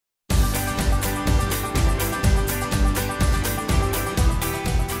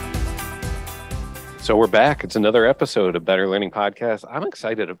So we're back. It's another episode of Better Learning Podcast. I'm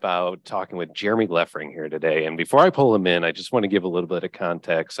excited about talking with Jeremy Leffring here today. And before I pull him in, I just want to give a little bit of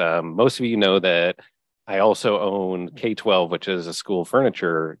context. Most of you know that I also own K-12, which is a school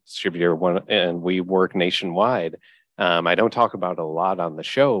furniture distributor, and we work nationwide. I don't talk about it a lot on the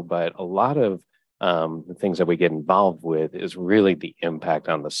show, but a lot of the things that we get involved with is really the impact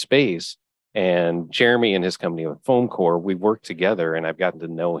on the space. And Jeremy and his company with Fōmcore, we work together, and I've gotten to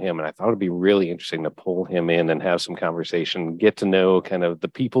know him, and I thought it'd be really interesting to pull him in and have some conversation, get to know kind of the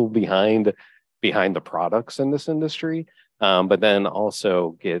people behind the products in this industry, but then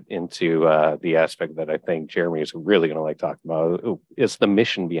also get into the aspect that I think Jeremy is really going to like talking about. It's the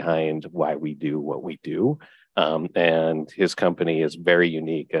mission behind why we do what we do. And his company is very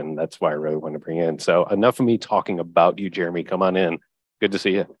unique, and that's why I really want to bring in. So enough of me talking about you, Jeremy. Come on in. Good to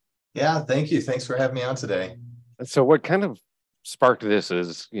see you. Yeah, thank you. Thanks for having me on today. So what kind of sparked this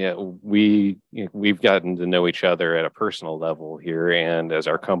is, we've gotten to know each other at a personal level here, and as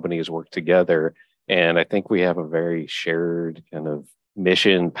our companies work together, and I think we have a very shared kind of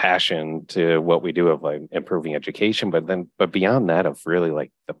mission, passion to what we do of like improving education, but beyond that, of really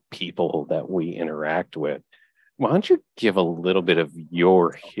like the people that we interact with. Why don't you give a little bit of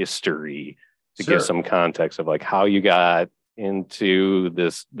your history to Sure. give some context of like how you got into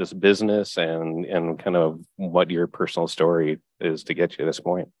this business and kind of what your personal story is to get you to this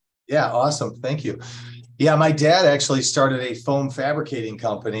point. Yeah, awesome. Thank you. Yeah, my dad actually started a foam fabricating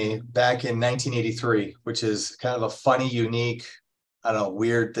company back in 1983, which is kind of a funny, unique, I don't know,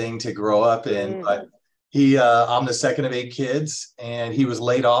 weird thing to grow up in. But I'm the second of 8 kids, and he was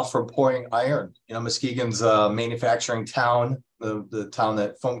laid off from pouring iron. Muskegon's a manufacturing town, the town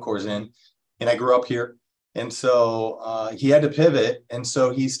that Fōmcore's in, and I grew up here. And so he had to pivot. And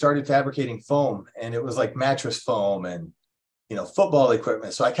so he started fabricating foam, and it was like mattress foam and, football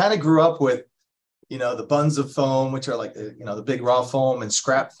equipment. So I kind of grew up with, the buns of foam, which are like, the big raw foam and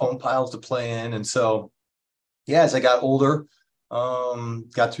scrap foam piles to play in. And so, yeah, as I got older,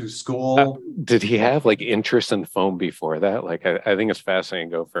 got through school. Did he have like interest in foam before that? Like, I think it's fascinating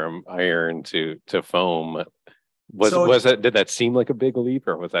to go from iron to foam. Did that seem like a big leap,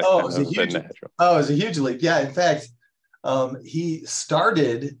 or was that kind of natural? Oh, it was a huge leap. Yeah. In fact, he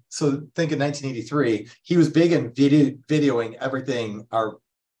started, so think in 1983, he was big in videoing everything our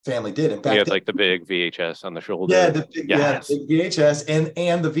family did. In fact, he had like the big VHS on the shoulder. Yeah, the big VHS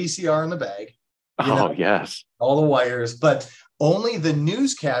and the VCR in the bag. Yes. All the wires, but only the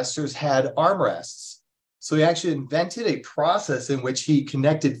newscasters had armrests. So he actually invented a process in which he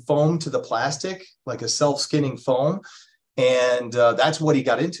connected foam to the plastic, like a self-skinning foam. And that's what he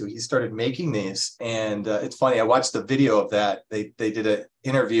got into. He started making these. And it's funny, I watched the video of that. They did an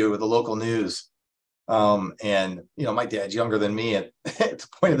interview with the local news. And, my dad's younger than me at the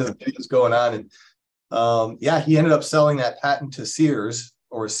point of this video was going on. And he ended up selling that patent to Sears,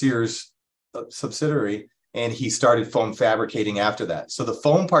 or Sears subsidiary. And he started foam fabricating after that. So the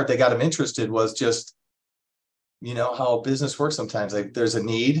foam part that got him interested was just, how business works sometimes. Like there's a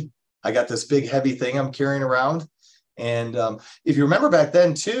need. I got this big heavy thing I'm carrying around. And if you remember back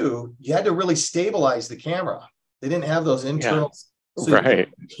then too, you had to really stabilize the camera. They didn't have those internals. Yeah. So right.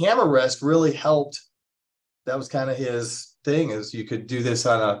 The camera rest really helped. That was kind of his thing, is you could do this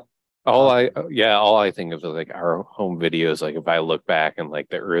on a. All I think of is like our home videos. Like if I look back in like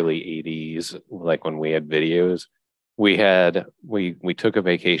the early 80s, like when we had videos, we took a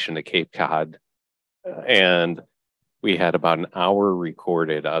vacation to Cape Cod, and we had about an hour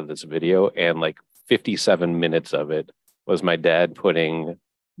recorded of this video, and like 57 minutes of it was my dad putting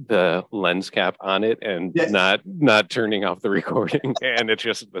the lens cap on it and not turning off the recording, and it's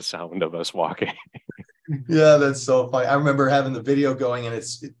just the sound of us walking. Yeah, that's so funny. I remember having the video going, and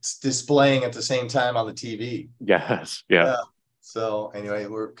it's displaying at the same time on the TV. Yes. Yeah. So anyway,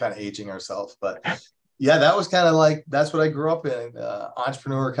 we're kind of aging ourselves, but yeah, that was kind of like, that's what I grew up in,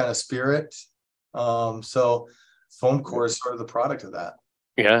 entrepreneur kind of spirit. So Fōmcore is sort of the product of that.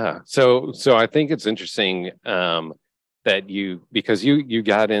 Yeah. So I think it's interesting that because you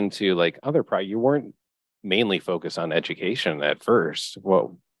got into like other products, you weren't mainly focused on education at first.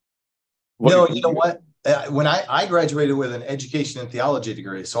 No, you know what? When I graduated with an education and theology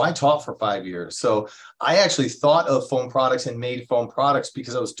degree, so I taught for 5 years. So I actually thought of foam products and made foam products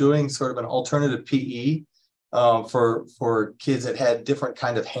because I was doing sort of an alternative PE for kids that had different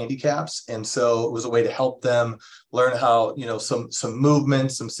kind of handicaps. And so it was a way to help them learn how, some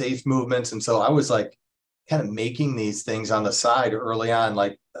movements, some safe movements. And so I was like kind of making these things on the side early on,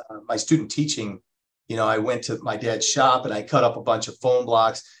 like my student teaching. I went to my dad's shop and I cut up a bunch of foam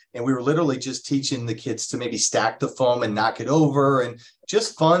blocks And we were literally just teaching the kids to maybe stack the foam and knock it over, and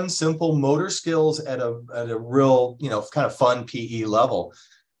just fun, simple motor skills at a real, kind of fun PE level.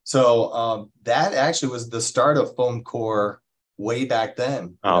 So that actually was the start of Fōmcore way back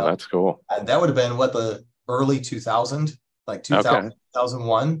then. Oh, that's cool. And that would have been the early 2000, like 2000, Okay.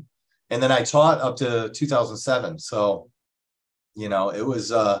 2001. And then I taught up to 2007. So, it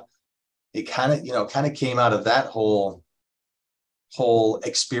was, it kind of came out of that whole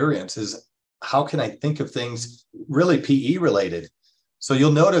experience, is how can I think of things really PE related? So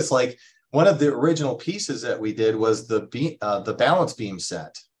you'll notice, like, one of the original pieces that we did was the balance beam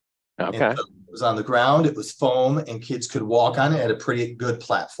set. Okay. And so it was on the ground, it was foam, and kids could walk on it at a pretty good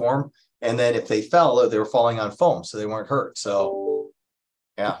platform. And then if they fell, they were falling on foam, so they weren't hurt. So,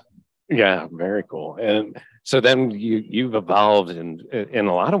 yeah. Yeah, very cool. And so then you've evolved in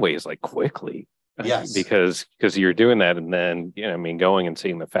a lot of ways, like, quickly. Yes. Because you're doing that, and then, going and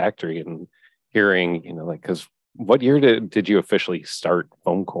seeing the factory and hearing, because what year did you officially start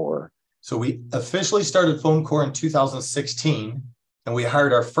Fōmcore? So we officially started Fōmcore in 2016, and we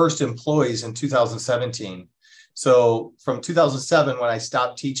hired our first employees in 2017. So from 2007, when I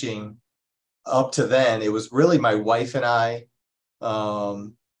stopped teaching, up to then, it was really my wife and I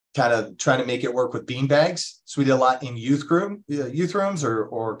kind of trying to make it work with bean bags. So we did a lot in youth rooms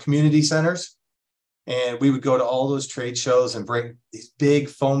or community centers. And we would go to all those trade shows and bring these big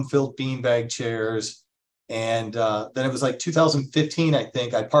foam-filled beanbag chairs. And then it was like 2015, I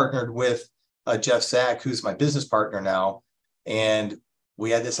think, I partnered with Zack, who's my business partner now. And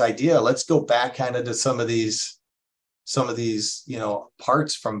we had this idea, let's go back kind of to some of these,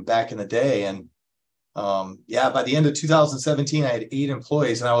 parts from back in the day. And by the end of 2017, I had 8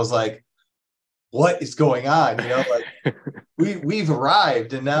 employees, and I was like, what is going on? We've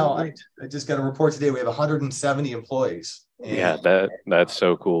arrived, and now I just got a report today. We have 170 employees. Yeah, that's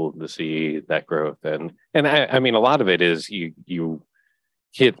so cool to see that growth. And I mean, a lot of it is you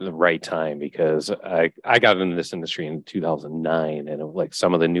hit the right time, because I got into this industry in 2009, and like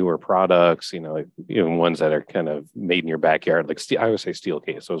some of the newer products, even ones that are kind of made in your backyard, like I would say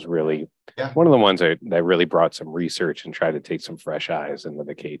Steelcase was really one of the ones that really brought some research and tried to take some fresh eyes into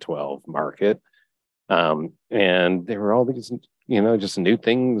the K-12 market. And there were all these, just new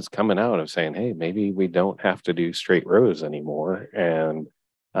things coming out of saying, hey, maybe we don't have to do straight rows anymore. And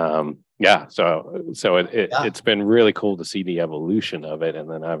it's been really cool to see the evolution of it, and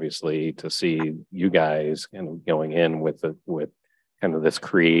then obviously to see you guys kind of going in with kind of this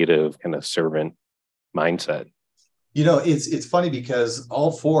creative kind of servant mindset. It's funny, because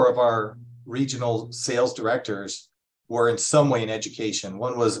all 4 of our regional sales directors were in some way in education.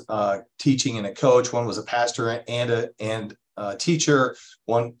 One was teaching and a coach. One was a pastor and a teacher.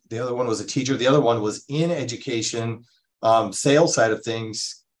 The other one was a teacher. The other one was in education, sales side of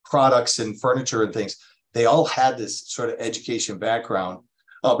things, products and furniture and things. They all had this sort of education background.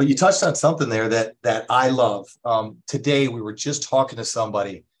 But you touched on something there that I love. Today, we were just talking to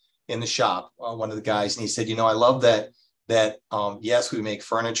somebody in the shop, one of the guys, and he said, I love that yes, we make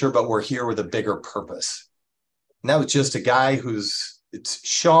furniture, but we're here with a bigger purpose. And that was just a guy it's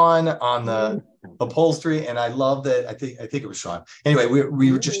Sean on the upholstery. And I love that. I think it was Sean. Anyway,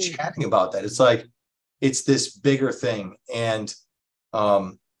 we were just chatting about that. It's like, it's this bigger thing. And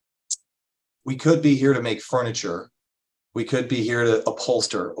we could be here to make furniture. We could be here to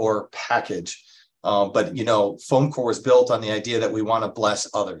upholster or package. But, Fōmcore was built on the idea that we want to bless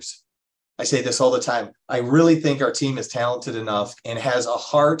others. I say this all the time. I really think our team is talented enough and has a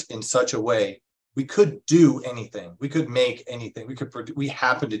heart in such a way. We could do anything. We could make anything. We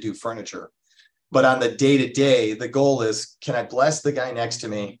happen to do furniture. But on the day-to-day, the goal is, can I bless the guy next to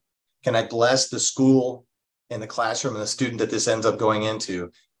me? Can I bless the school and the classroom and the student that this ends up going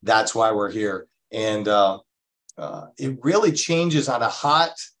into? That's why we're here. And it really changes on a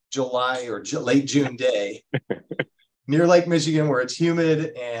hot July or late June day near Lake Michigan, where it's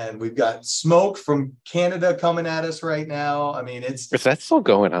humid and we've got smoke from Canada coming at us right now. I mean, is that still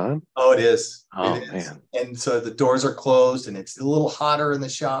going on? Oh, it is. Oh, it is. Man. And so the doors are closed and it's a little hotter in the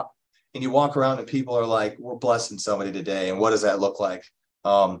shop, and you walk around and people are like, we're blessing somebody today. And what does that look like?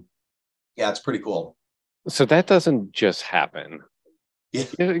 It's pretty cool. So that doesn't just happen. Yeah.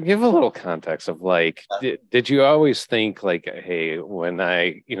 Give a little context of like, did you always think like, hey, when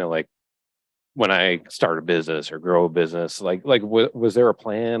I start a business or grow a business, like was there a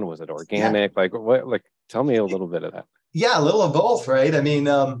plan? Was it organic? Yeah. Like what? Like, tell me a little bit of that. Yeah, a little of both, right? I mean,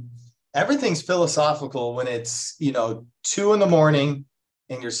 everything's philosophical when it's 2 a.m.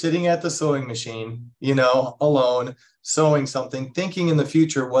 and you're sitting at the sewing machine, alone, sewing something, thinking in the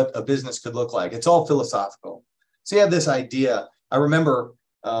future what a business could look like. It's all philosophical. So you have this idea. I remember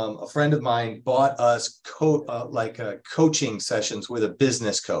a friend of mine bought us coaching sessions with a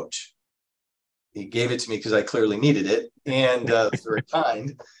business coach. He gave it to me because I clearly needed it, and it's very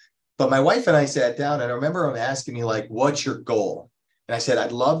kind. But my wife and I sat down, and I remember him asking me, like, what's your goal? And I said,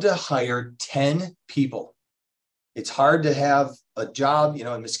 I'd love to hire 10 people. It's hard to have a job, in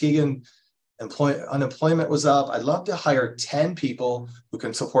Muskegon, unemployment was up. I'd love to hire 10 people who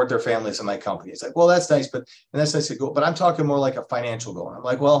can support their families in my company. It's like, well, that's nice, and that's nice to go. But I'm talking more like a financial goal. I'm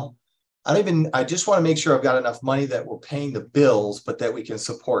like, well, I just want to make sure I've got enough money that we're paying the bills, but that we can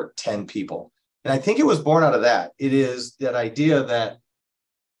support 10 people. And I think it was born out of that. It is that idea that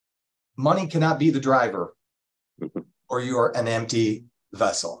money cannot be the driver, or you are an empty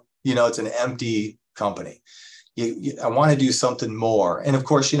vessel. It's an empty company. I want to do something more. And of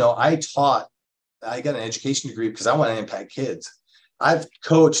course, I got an education degree because I want to impact kids. I've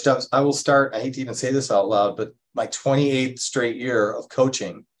coached, I will start, I hate to even say this out loud, but my 28th straight year of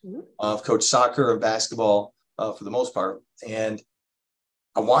coaching. I've coached soccer and basketball for the most part. And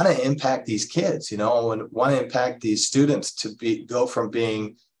I want to impact these kids, I want to impact these students to go from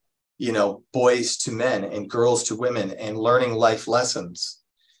being, boys to men and girls to women and learning life lessons.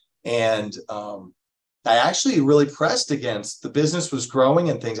 And I actually really pressed against, the business was growing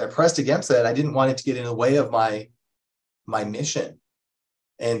and things. I pressed against that. I didn't want it to get in the way of my mission,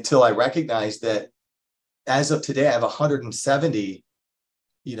 until I recognized that as of today, I have 170,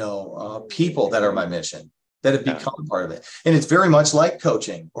 people that are my mission, that have become a part of it. And it's very much like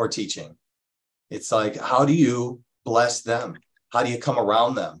coaching or teaching. It's like, how do you bless them? How do you come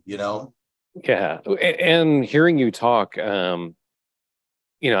around them, Yeah. And hearing you talk, I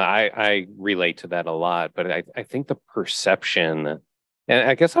relate to that a lot, but I think the perception, and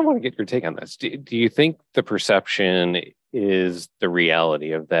I guess I want to get your take on this. Do you think the perception is the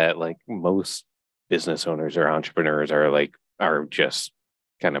reality of that? Like, most business owners or entrepreneurs are just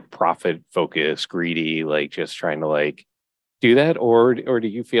kind of profit focused, greedy, like just trying to like do that? Or do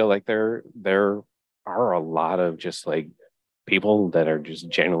you feel like there are a lot of just like people that are just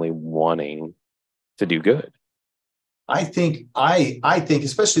genuinely wanting to do good? I think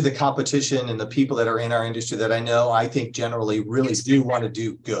especially the competition and the people that are in our industry that I know, I think generally really do want to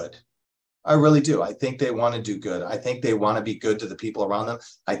do good. I really do. I think they want to do good. I think they want to be good to the people around them.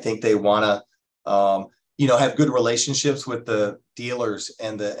 I think they want to, have good relationships with the dealers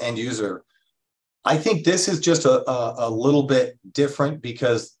and the end user. I think this is just a little bit different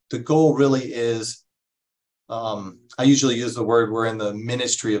because the goal really is, I usually use the word, we're in the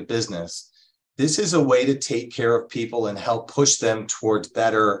ministry of business. This is a way to take care of people and help push them towards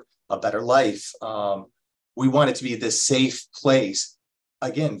a better life. We want it to be this safe place.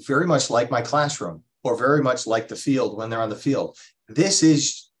 Again, very much like my classroom, or very much like the field when they're on the field. This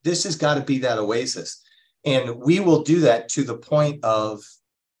has got to be that oasis. And we will do that to the point of,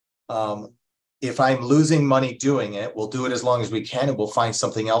 if I'm losing money doing it, we'll do it as long as we can, and we'll find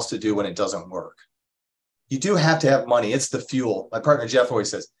something else to do when it doesn't work. You do have to have money. It's the fuel. My partner, Jeff, always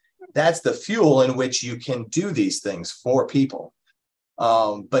says, that's the fuel in which you can do these things for people.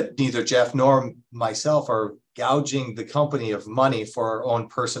 But neither Jeff nor myself are gouging the company of money for our own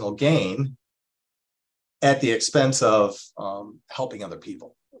personal gain at the expense of helping other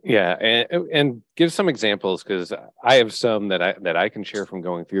people. Yeah, and give some examples, because I have some that I can share from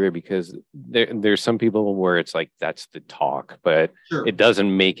going through there, because there's some people where it's like that's the talk, but Sure. It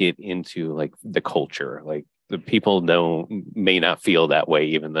doesn't make it into like the culture. Like the people may not feel that way,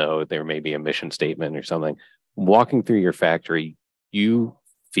 even though there may be a mission statement or something. Walking through your factory, you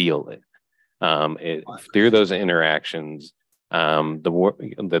feel it, through those interactions.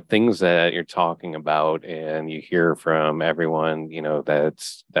 The things that you're talking about, and you hear from everyone,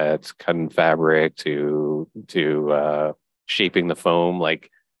 that's cutting fabric to shaping the foam,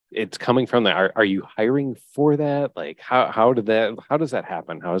 like it's coming from that. Are you hiring for that? Like how does that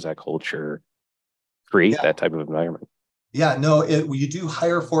happen? How does that culture create that type of environment? Yeah, no, you do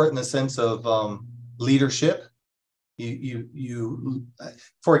hire for it in the sense of leadership. You,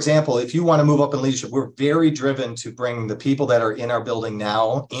 for example, if you want to move up in leadership, we're very driven to bring the people that are in our building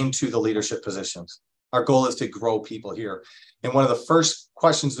now into the leadership positions. Our goal is to grow people here. And one of the first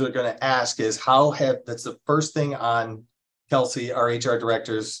questions they're going to ask is that's the first thing on Kelsey, our HR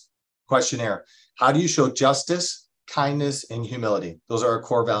director's questionnaire. How do you show justice, kindness, and humility? Those are our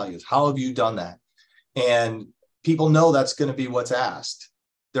core values. How have you done that? And people know that's going to be what's asked.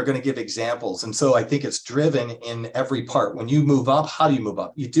 They're going to give examples. And so I think it's driven in every part. When you move up, how do you move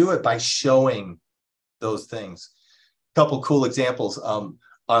up? You do it by showing those things. A couple cool examples.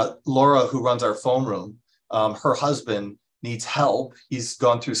 Laura, who runs our foam room, her husband needs help. He's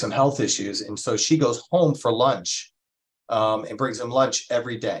gone through some health issues. And so she goes home for lunch and brings them lunch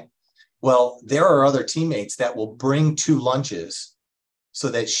every day. Well, there are other teammates that will bring 2 lunches so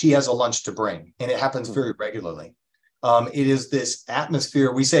that she has a lunch to bring. And it happens very regularly. It is this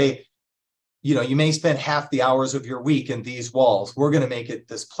atmosphere. We say, you may spend half the hours of your week in these walls. We're going to make it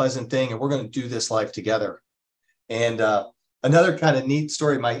this pleasant thing, and we're going to do this life together. And another kind of neat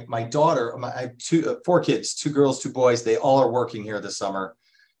story, my daughter, I have 4 kids, 2 girls, 2 boys. They all are working here this summer.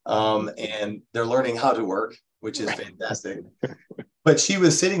 And they're learning how to work, which is fantastic. But she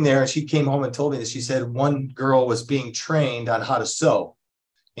was sitting there and she came home and told me that she said one girl was being trained on how to sew,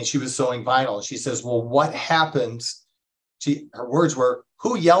 and she was sewing vinyl. And she says, well, what happens? Her words were,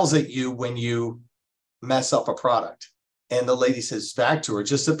 who yells at you when you mess up a product? And the lady says back to her,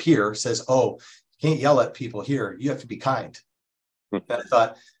 just up here, says, oh, you can't yell at people here. You have to be kind. And I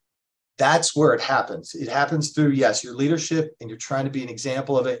thought, that's where it happens. It happens through, yes, your leadership, and you're trying to be an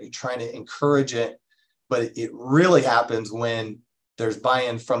example of it. You're trying to encourage it. But it really happens when there's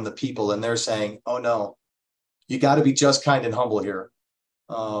buy-in from the people and they're saying, oh, no, you got to be just, kind, and humble here.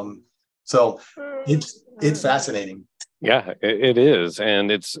 So it's fascinating. Yeah, it is.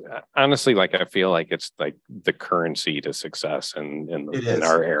 And it's honestly, like, I feel like it's like the currency to success in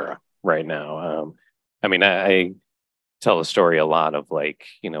our era right now. I mean, I tell the story a lot of, like,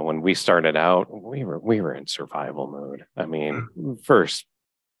 when we started out, we were in survival mode. I mean, first,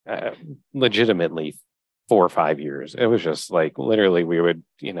 legitimately 4 or 5 years, it was just like, literally, we would,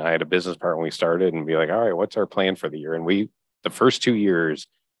 I had a business partner when we started and be like, all right, what's our plan for the year? And the first 2 years,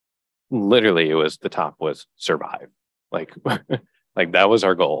 literally, the top was survive. Like, like that was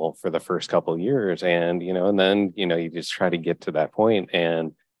our goal for the first couple of years. And, and then, you just try to get to that point.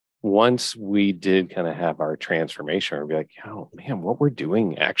 And once we did kind of have our transformation, we'd be like, oh man, what we're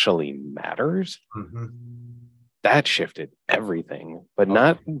doing actually matters. Mm-hmm. That shifted everything, but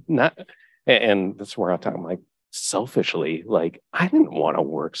not, and that's where I'm talking, like, selfishly, like, I didn't want to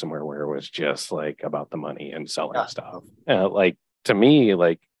work somewhere where it was just like about the money and selling stuff. Like, to me,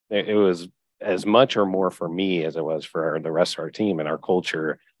 like, it was as much or more for me as it was for the rest of our team and our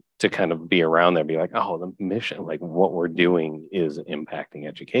culture to kind of be around there, be like, oh, the mission, like what we're doing is impacting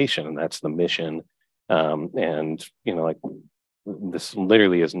education. And that's the mission. And, like, this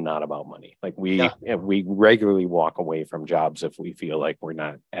literally is not about money. Like, we regularly walk away from jobs if we feel like we're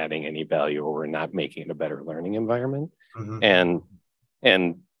not adding any value or we're not making it a better learning environment. Mm-hmm.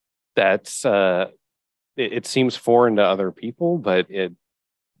 And that's, it seems foreign to other people, but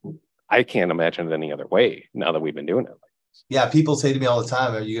I can't imagine it any other way now that we've been doing it. Yeah, people say to me all the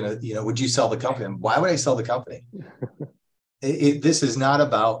time, are you going to, would you sell the company? And why would I sell the company? This is not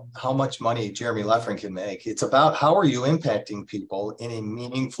about how much money Jeremy Leffring can make. It's about how are you impacting people in a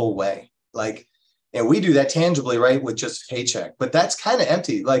meaningful way? Like, and we do that tangibly, right, with just a paycheck. But that's kind of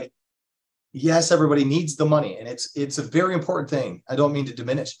empty. Like, yes, everybody needs the money, and it's a very important thing. I don't mean to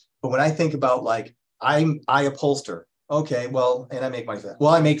diminish, but when I think about, like, I upholster. Okay, well, and I make money for that.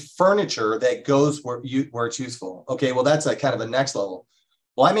 Well, I make furniture that goes where it's useful. Okay, well, that's a kind of a next level.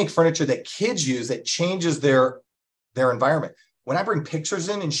 Well, I make furniture that kids use that changes their environment. When I bring pictures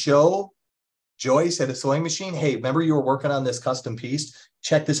in and show Joyce at a sewing machine, hey, remember you were working on this custom piece?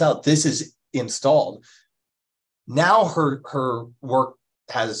 Check this out. This is installed. Now her work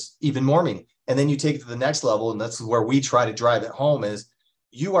has even more meaning. And then you take it to the next level, and that's where we try to drive it home is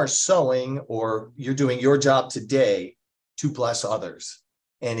you are sewing or you're doing your job today to bless others.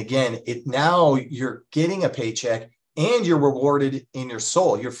 And again, now you're getting a paycheck and you're rewarded in your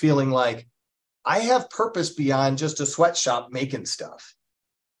soul. You're feeling like, I have purpose beyond just a sweatshop making stuff.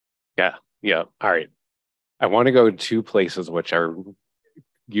 Yeah. All right. I want to go to 2 places which are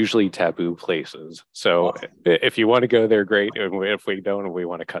usually taboo places. So if you want to go there, great. And if we don't, and we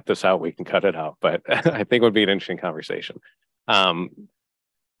want to cut this out, we can cut it out. But I think it would be an interesting conversation.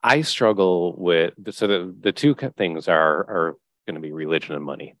 I struggle with, so the 2 things are going to be religion and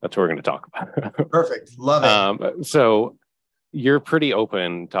money. That's what we're going to talk about. Perfect. Love it. So you're pretty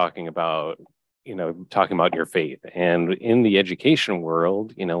open talking about your faith, and in the education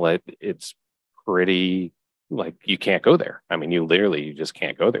world, like, it's pretty, like, you can't go there. I mean, you just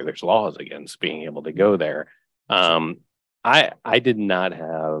can't go there. There's laws against being able to go there. I did not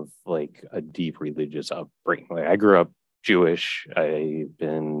have, like, a deep religious upbringing. Like, I grew up Jewish. I've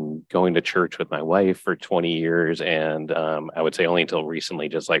been going to church with my wife for 20 years. And I would say only until recently,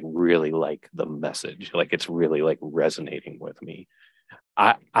 just, like, really like the message, like, it's really, like, resonating with me.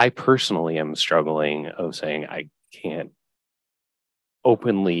 I personally am struggling of saying I can't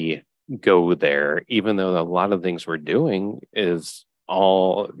openly go there, even though a lot of things we're doing is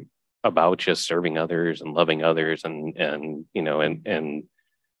all about just serving others and loving others and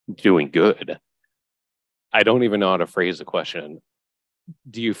doing good. I don't even know how to phrase the question.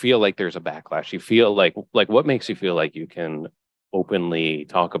 Do you feel like there's a backlash? You feel like what makes you feel like you can openly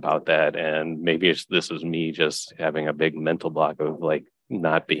talk about that? And maybe this is me just having a big mental block of like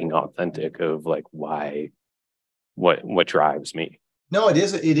not being authentic, of like why, what drives me. No,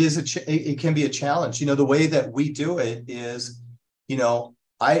 it can be a challenge. The way that we do it is,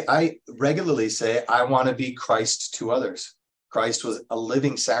 I regularly say, I want to be Christ to others. Christ was a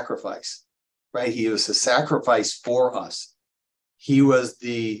living sacrifice, right? He was a sacrifice for us. He was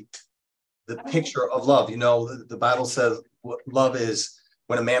the picture of love. The Bible says love is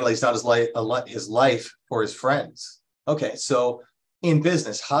when a man lays down his life for his friends. Okay, so in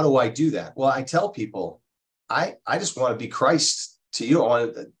business, how do I do that? Well, I tell people, I just want to be Christ to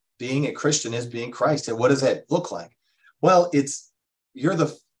you. Being a Christian is being Christ. And what does that look like? Well, you're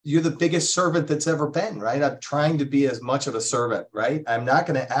the biggest servant that's ever been, right? I'm trying to be as much of a servant, right? I'm not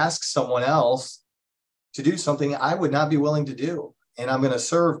going to ask someone else to do something I would not be willing to do. And I'm going to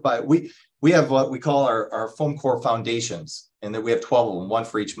serve we have what we call our Fōmcore foundations, and that we have 12 of them, one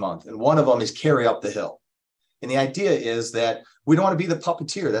for each month. And one of them is carry up the hill. And the idea is that we don't want to be the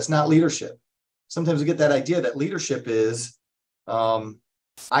puppeteer. That's not leadership. Sometimes we get that idea that leadership is,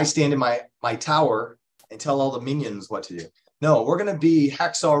 I stand in my tower and tell all the minions what to do. No, we're going to be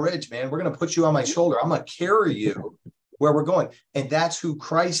Hacksaw Ridge, man. We're going to put you on my shoulder. I'm going to carry you where we're going. And that's who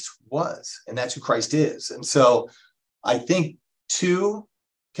Christ was. And that's who Christ is. And so I think too,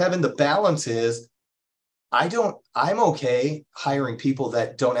 Kevin, the balance is, I'm okay hiring people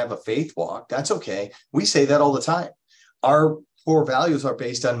that don't have a faith walk. That's okay. We say that all the time. Our core values are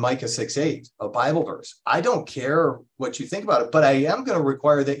based on Micah 6:8, a Bible verse. I don't care what you think about it, but I am going to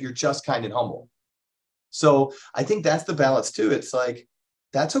require that you're just, kind, and humble. So I think that's the balance too. It's like,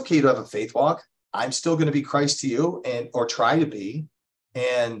 that's okay to have a faith walk. I'm still going to be Christ to you, or try to be.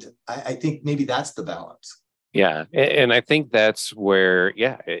 And I think maybe that's the balance. Yeah. And I think that's where,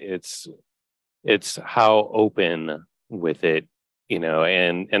 it's how open with it,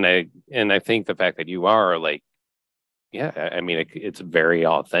 and I think the fact that you are like, I mean, it's very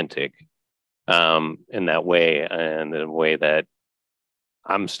authentic, in that way, and in a way that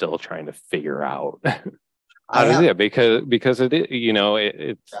I'm still trying to figure out how to do it, because it is,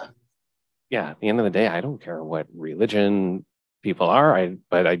 it's, at the end of the day, I don't care what religion people are,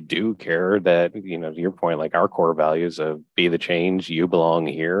 but I do care that, to your point, like our core values of be the change, you belong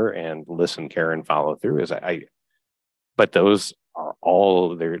here, and listen, care, and follow through but those are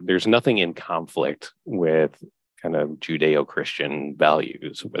all there. There's nothing in conflict with kind of Judeo-Christian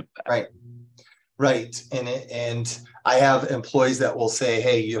values with that. Right. And I have employees that will say,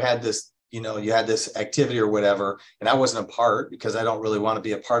 hey, you had this activity or whatever, and I wasn't a part because I don't really want to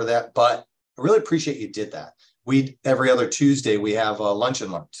be a part of that, but I really appreciate you did that. Every other Tuesday, we have a lunch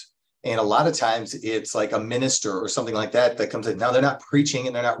and learns. And a lot of times it's like a minister or something like that comes in. Now, they're not preaching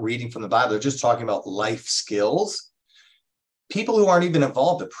and they're not reading from the Bible. They're just talking about life skills. People who aren't even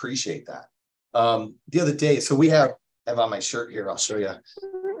involved appreciate that. The other day, so we have on my shirt here, I'll show you.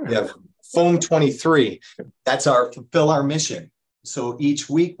 We have Foam 23. That's our fulfill our mission. So each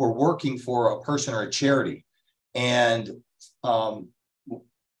week we're working for a person or a charity. And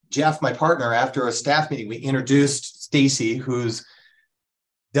Jeff, my partner, after a staff meeting, we introduced Stacy, who's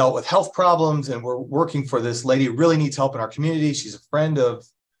dealt with health problems, and we're working for this lady who really needs help in our community. She's a friend of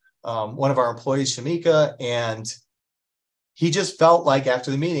one of our employees, Shamika, and he just felt like after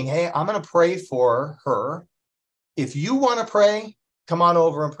the meeting, hey, I'm going to pray for her. If you want to pray, come on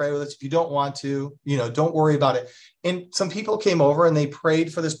over and pray with us. If you don't want to, don't worry about it. And some people came over and they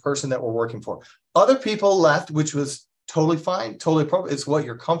prayed for this person that we're working for. Other people left, which was totally fine, totally appropriate. It's what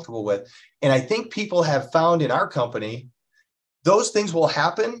you're comfortable with. And I think people have found in our company, those things will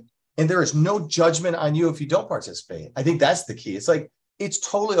happen and there is no judgment on you if you don't participate. I think that's the key. It's like, it's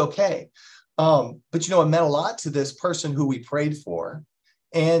totally okay. But it meant a lot to this person who we prayed for.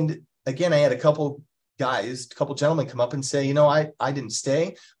 And again, I had a couple gentlemen come up and say, I didn't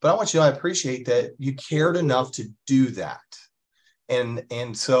stay, but I want you to know I appreciate that you cared enough to do that.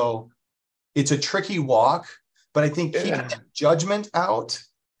 And so it's a tricky walk. But I think keeping that judgment out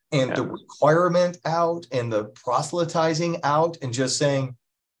and the requirement out and the proselytizing out and just saying,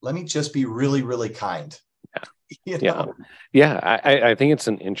 let me just be really, really kind. I think it's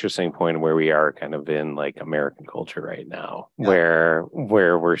an interesting point where we are kind of in like American culture right now, where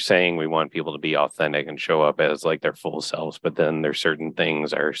we're saying we want people to be authentic and show up as like their full selves, but then there's certain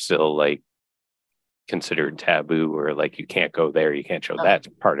things are still like considered taboo, or like you can't go there, you can't show that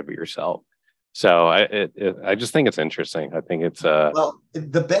part of yourself. So I just think it's interesting. I think it's well,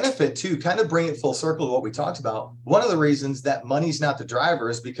 the benefit too, kind of bring it full circle to what we talked about. One of the reasons that money's not the driver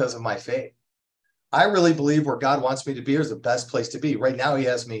is because of my faith. I really believe where God wants me to be is the best place to be. Right now, he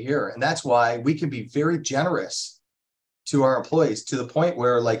has me here. And that's why we can be very generous to our employees, to the point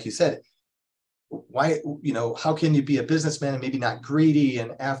where, like you said, why, how can you be a businessman and maybe not greedy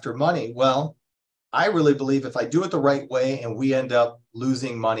and after money? Well, I really believe if I do it the right way and we end up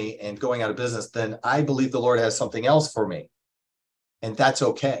losing money and going out of business, then I believe the Lord has something else for me. And that's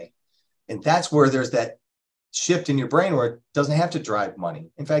okay. And that's where there's that shift in your brain where it doesn't have to drive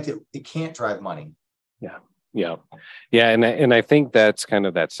money. In fact, it can't drive money. Yeah. Yeah. Yeah. And I think that's kind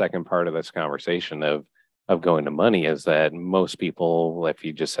of that second part of this conversation of going to money, is that most people, if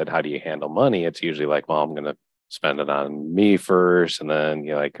you just said, how do you handle money? It's usually like, well, I'm going to spend it on me first. And then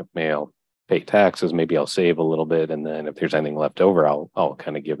you're like, maybe I'll pay taxes. Maybe I'll save a little bit. And then if there's anything left over, I'll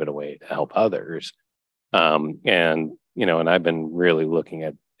kind of give it away to help others. And I've been really looking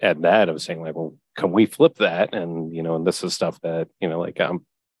at that of saying like, well, can we flip that? And, and this is stuff that, like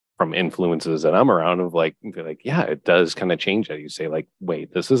from influences that I'm around of like, yeah, it does kind of change that. You say like,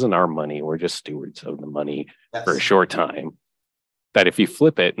 wait, this isn't our money. We're just stewards of the money for a short time. That if you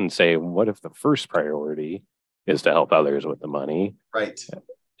flip it and say, what if the first priority is to help others with the money? Right.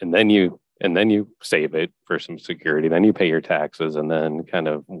 And then you save it for some security, then you pay your taxes, and then kind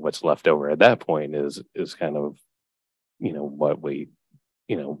of what's left over at that point is kind of, what we,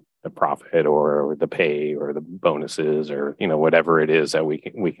 the profit or the pay or the bonuses or, whatever it is that we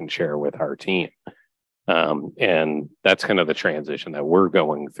can share with our team. And that's kind of the transition that we're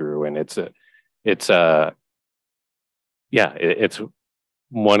going through. And it's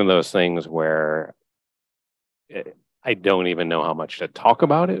one of those things where I don't even know how much to talk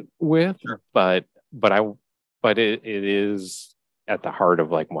about it with, sure. but it is at the heart of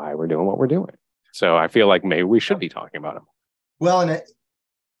like why we're doing what we're doing. So I feel like maybe we should be talking about it. Well, and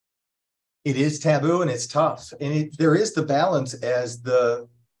it is taboo and it's tough. And there is the balance as the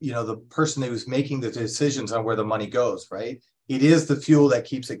person who's making the decisions on where the money goes, right? It is the fuel that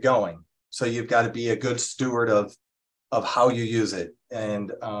keeps it going. So you've got to be a good steward of how you use it.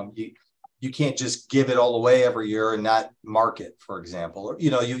 And you can't just give it all away every year and not market, for example. Or,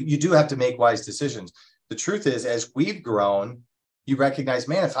 you do have to make wise decisions. The truth is, as we've grown, you recognize,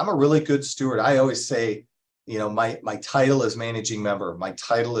 man, if I'm a really good steward, I always say, my title is managing member, my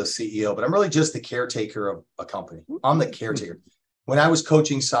title is CEO, but I'm really just the caretaker of a company. I'm the caretaker. When I was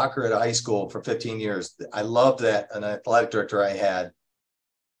coaching soccer at a high school for 15 years, I loved that. An athletic director I had,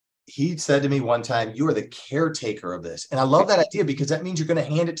 he said to me one time, you are the caretaker of this. And I love that idea because that means you're going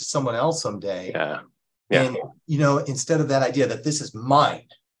to hand it to someone else someday. Yeah. And, instead of that idea that this is mine,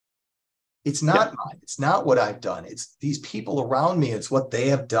 it's not mine. It's not what I've done. It's these people around me. It's what they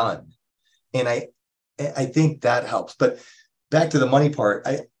have done. And I think that helps. But back to the money part,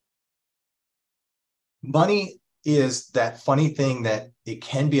 money is that funny thing that it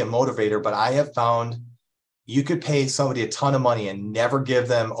can be a motivator, but I have found you could pay somebody a ton of money and never give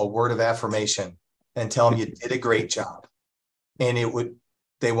them a word of affirmation and tell them you did a great job, and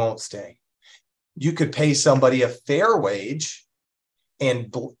they won't stay. You could pay somebody a fair wage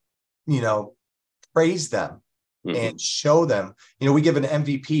and, praise them and show them, we give an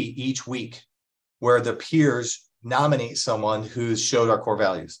MVP each week where the peers nominate someone who's showed our core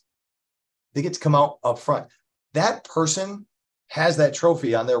values. They get to come out up front. That person has that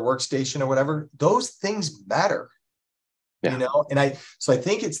trophy on their workstation or whatever. Those things matter, and I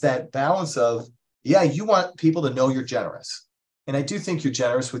think it's that balance of, you want people to know you're generous. And I do think you're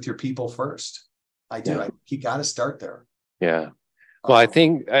generous with your people first. I do. Yeah. You got to start there. Yeah. Well, I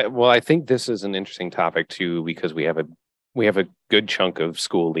think this is an interesting topic too, because we have a good chunk of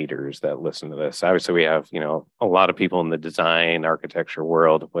school leaders that listen to this. Obviously, we have, a lot of people in the design architecture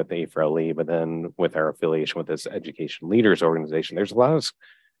world with AFRLE, but then with our affiliation with this education leaders organization, there's a lot of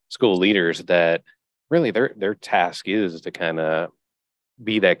school leaders that really their task is to kind of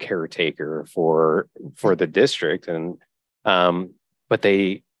be that caretaker for the district. And,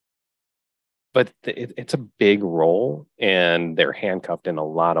 but it's a big role and they're handcuffed in a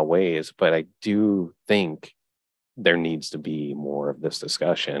lot of ways. But I do think there needs to be more of this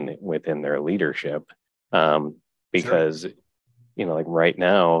discussion within their leadership, because, like right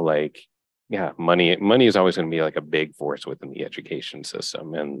now, money is always going to be like a big force within the education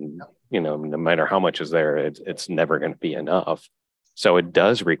system. And, no matter how much is there, it's never going to be enough. So it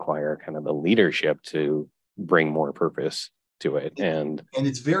does require kind of the leadership to bring more purpose to it. And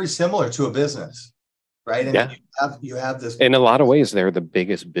it's very similar to a business, right? And you have this. In a lot of ways, they're the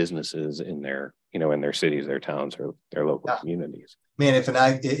biggest businesses in their, in their cities, their towns, or their local communities. Man,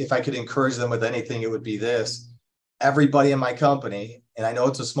 if I could encourage them with anything, it would be this. Everybody in my company, and I know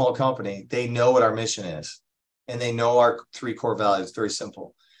it's a small company, they know what our mission is. And they know our 3 core values. Very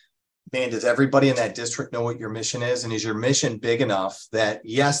simple. man, does everybody in that district know what your mission is? And is your mission big enough that,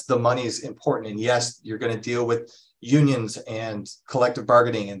 yes, the money is important, and yes, you're going to deal with unions and collective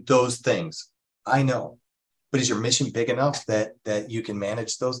bargaining and those things. I know. But is your mission big enough that you can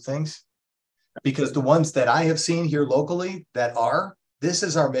manage those things? Because the ones that I have seen here locally that this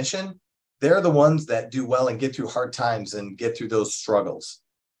is our mission, they're the ones that do well and get through hard times and get through those struggles.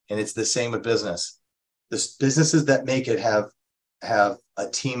 And it's the same with business. The businesses that make it have a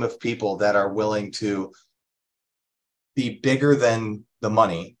team of people that are willing to be bigger than the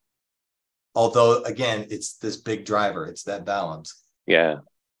money. Although, again, it's this big driver. It's that balance. Yeah.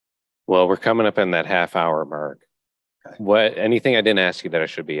 Well, we're coming up in that half-hour mark. Okay. Anything I didn't ask you that I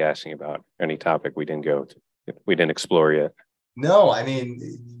should be asking about? Any topic we didn't explore yet? No, I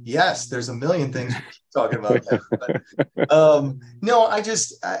mean, yes, there's a million things we're talking about. But, no,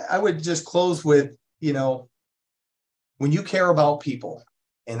 I would just close with, when you care about people,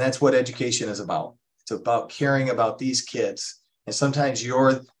 and that's what education is about. It's about caring about these kids. And sometimes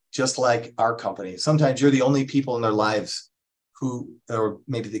you're just like our company. Sometimes you're the only people in their lives or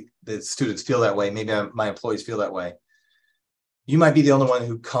maybe the students feel that way. Maybe my employees feel that way. You might be the only one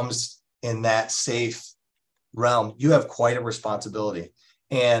who comes in that safe realm. You have quite a responsibility.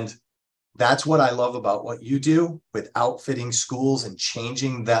 And that's what I love about what you do with outfitting schools and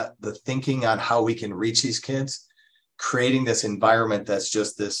changing the thinking on how we can reach these kids, creating this environment that's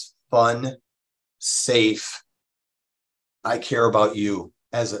just this fun, safe, I care about you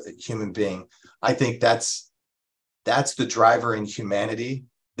as a human being. I think that's the driver in humanity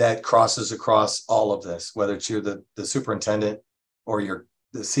that crosses across all of this, whether it's you're the superintendent or you're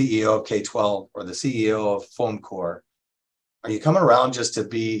the CEO of K-12 or the CEO of Fōmcore. Are you coming around just to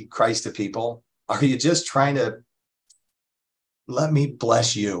be Christ to people? Are you just trying to let me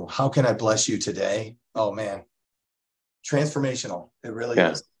bless you? How can I bless you today? Oh, man. Transformational. It really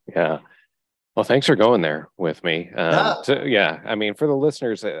is. Yeah. Well, thanks for going there with me. Yeah. I mean, for the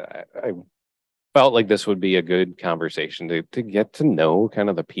listeners, I felt like this would be a good conversation to get to know kind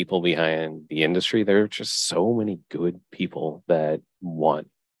of the people behind the industry. There are just so many good people that want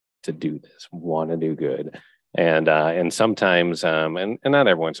to do this, want to do good. And sometimes, and not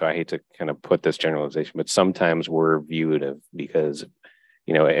everyone, so I hate to kind of put this generalization, but sometimes we're viewed because,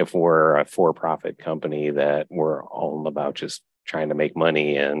 if we're a for-profit company that we're all about just trying to make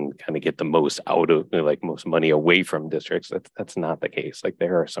money and kind of get the most out of, most money away from districts. That's not the case. Like,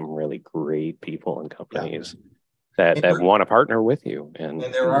 there are some really great people and companies that want to partner with you. And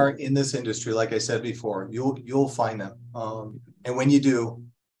there are in this industry, like I said before, you'll find them. And when you do,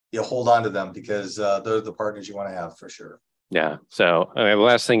 you hold on to them because they're the partners you want to have for sure. Yeah. So the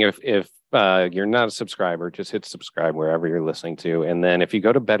last thing, if you're not a subscriber, just hit subscribe wherever you're listening to. And then if you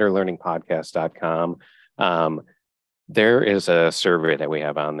go to betterlearningpodcast.com, there is a survey that we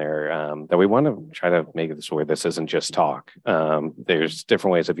have on there that we want to try to make this where this isn't just talk. There's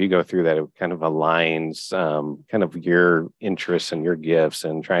different ways. If you go through that, it kind of aligns kind of your interests and your gifts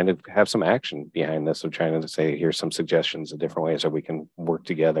and trying to have some action behind this. So trying to say, here's some suggestions of different ways that we can work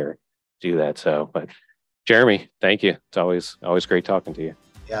together to do that. So, but Jeremy, thank you. It's always great talking to you.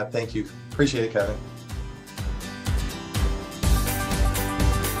 Yeah, thank you. Appreciate it, Kevin.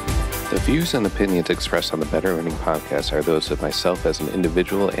 The views and opinions expressed on the Better Learning Podcast are those of myself as an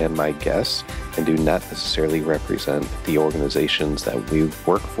individual and my guests, and do not necessarily represent the organizations that we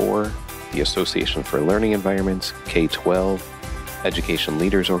work for, the Association for Learning Environments, K-12, Education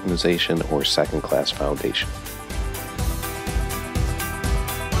Leaders Organization, or Second Class Foundation.